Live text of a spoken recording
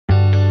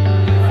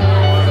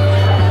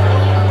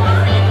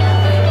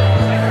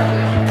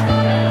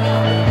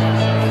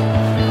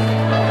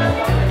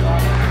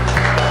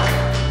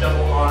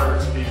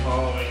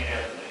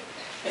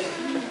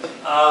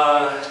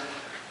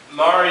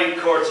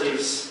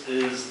Curtis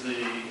is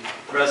the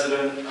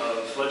president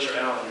of Fletcher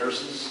Allen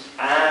Nurses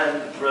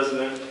and the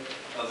president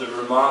of the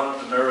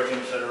Vermont American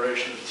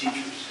Federation of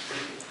Teachers.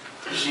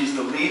 She's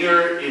the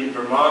leader in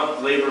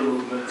Vermont labor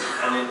movement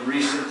and in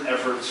recent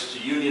efforts to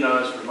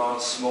unionize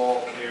Vermont's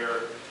small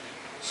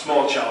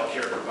child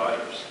care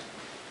providers.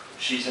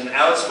 She's an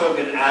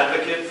outspoken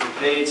advocate for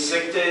paid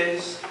sick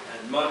days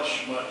and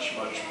much, much,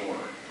 much more.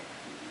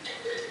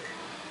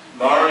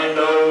 Mari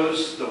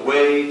knows the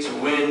way to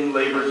win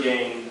labor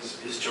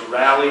gains is to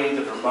rally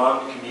the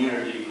Vermont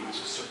community to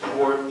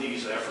support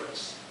these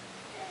efforts.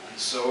 And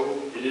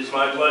so it is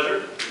my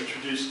pleasure to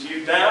introduce to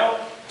you now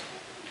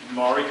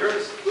Mari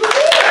Curtis.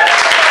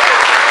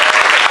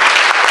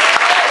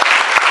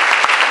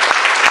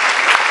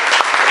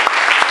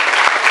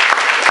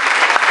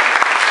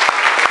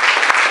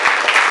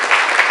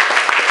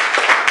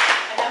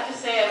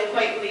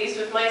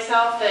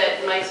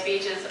 That my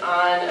speech is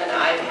on an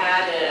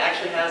iPad and it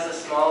actually has a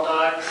small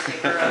dog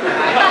sticker on the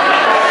iPad.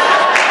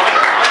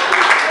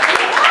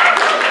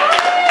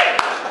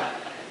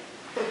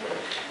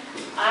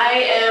 I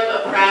am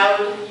a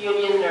proud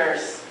union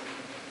nurse.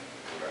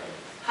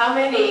 How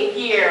many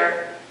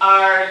here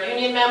are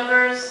union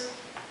members,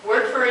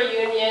 work for a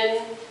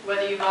union,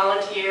 whether you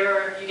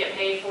volunteer or you get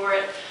paid for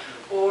it,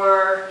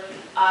 or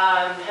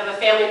have a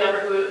family member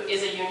who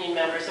is a union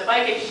member? So if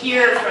I could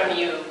hear from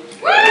you.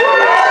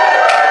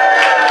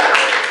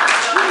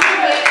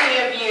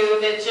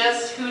 That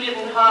just hooted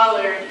and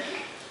hollered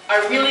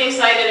are really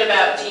excited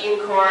about Dean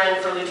Corren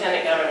for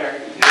Lieutenant Governor.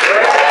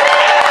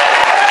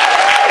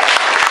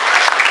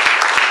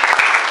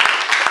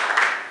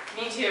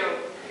 Me too.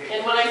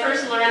 And when I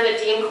first learned that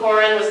Dean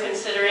Corren was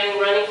considering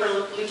running for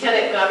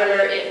Lieutenant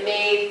Governor, it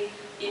made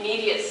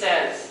immediate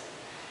sense.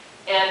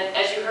 And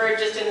as you heard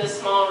just in this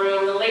small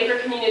room, the labor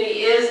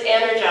community is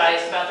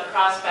energized about the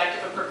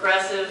prospect of a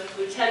progressive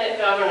Lieutenant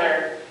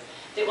Governor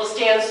that will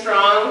stand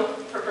strong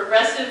for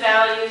progressive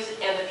values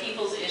and the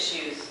people's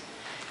issues.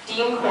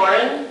 Dean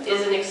Corren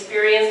is an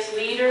experienced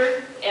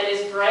leader and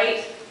is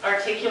bright,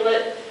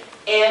 articulate,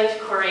 and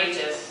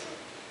courageous.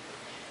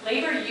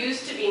 Labor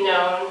used to be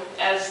known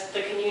as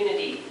the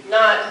community,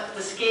 not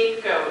the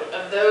scapegoat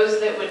of those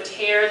that would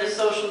tear the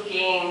social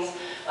gains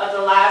of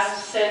the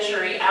last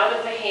century out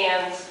of the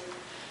hands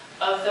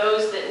of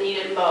those that need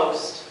it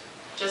most,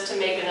 just to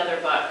make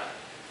another buck.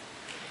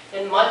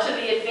 And much of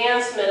the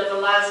advancement of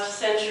the last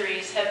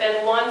centuries have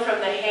been won from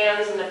the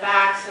hands and the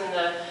backs and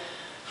the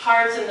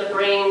hearts and the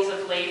brains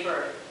of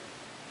labor.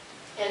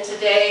 And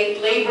today,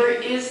 labor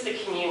is the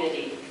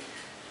community.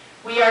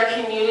 We are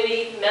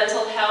community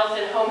mental health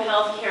and home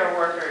health care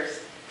workers,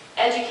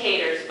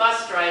 educators,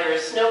 bus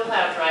drivers,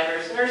 snowplow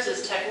drivers,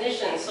 nurses,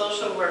 technicians,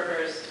 social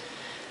workers,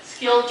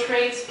 skilled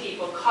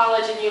tradespeople,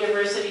 college and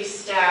university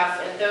staff,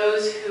 and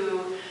those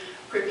who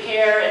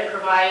prepare and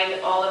provide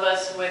all of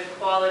us with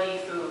quality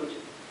food.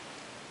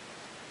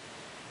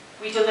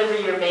 We deliver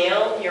your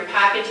mail, your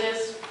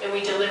packages, and we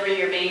deliver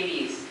your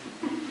babies.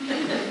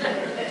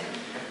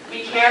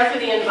 We care for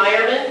the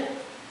environment,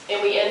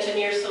 and we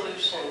engineer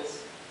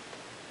solutions.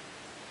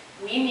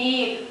 We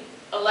need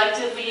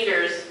elected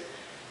leaders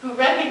who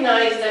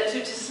recognize that to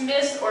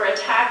dismiss or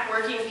attack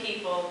working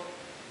people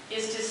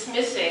is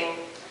dismissing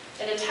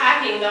and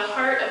attacking the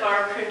heart of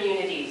our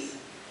communities.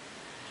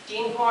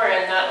 Dean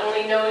Corren not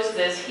only knows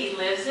this, he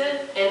lives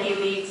it and he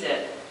leads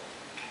it.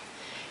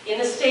 In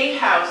the State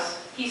House,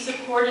 he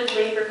supported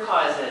labor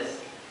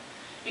causes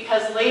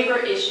because labor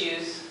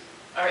issues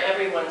are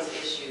everyone's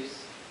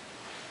issues.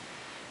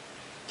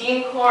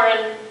 Dean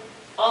Corren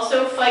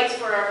also fights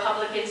for our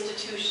public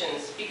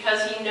institutions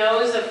because he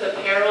knows of the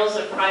perils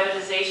of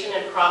privatization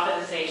and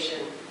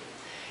profitization.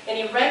 And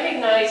he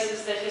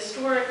recognizes that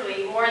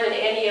historically, more than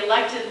any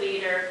elected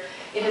leader,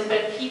 it has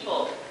been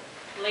people,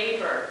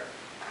 labor,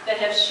 that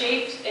have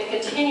shaped and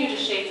continue to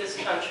shape this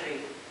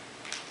country.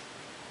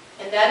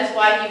 And that is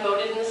why he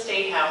voted in the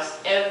State House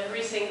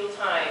every single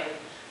time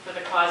for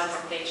the causes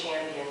that they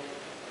championed.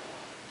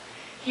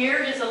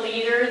 Here is a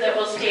leader that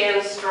will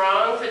stand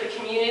strong for the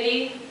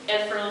community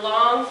and for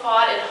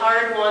long-fought and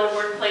hard-won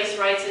workplace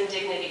rights and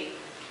dignity,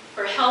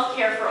 for health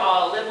care for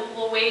all,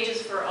 livable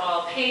wages for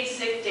all, paid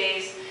sick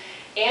days,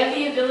 and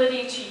the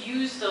ability to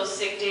use those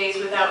sick days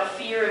without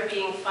fear of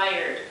being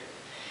fired.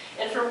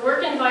 And for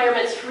work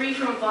environments free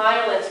from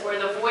violence, where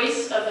the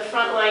voice of the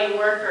frontline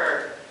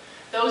worker,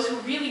 those who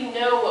really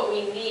know what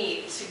we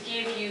need to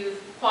give you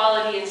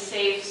quality and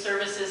safe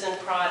services and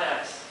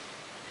products,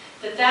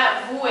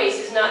 that voice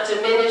is not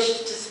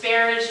diminished,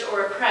 disparaged,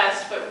 or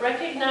oppressed, but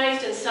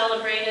recognized and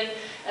celebrated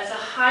as a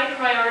high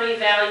priority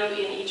value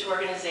in each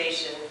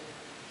organization.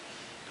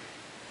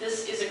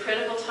 This is a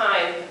critical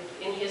time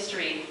in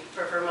history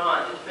for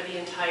Vermont and for the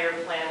entire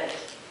planet.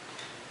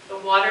 A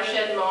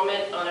watershed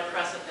moment on a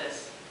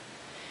precipice.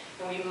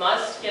 And we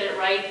must get it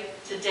right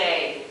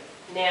today,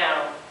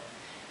 now.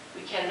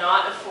 We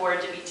cannot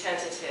afford to be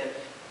tentative.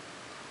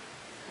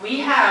 We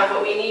have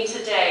what we need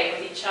today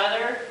with each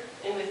other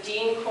and with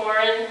Dean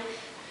Corren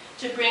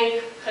to bring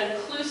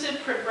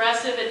conclusive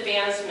progressive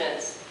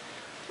advancements,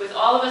 with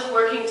all of us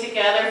working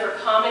together for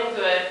common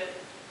good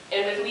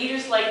and with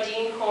leaders like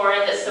Dean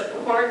Corren that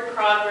support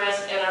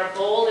progress and are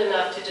bold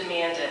enough to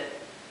demand it.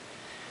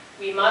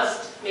 We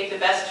must make the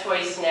best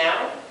choice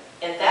now,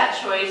 and that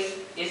choice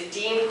is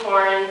Dean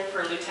Corren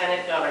for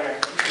Lieutenant Governor.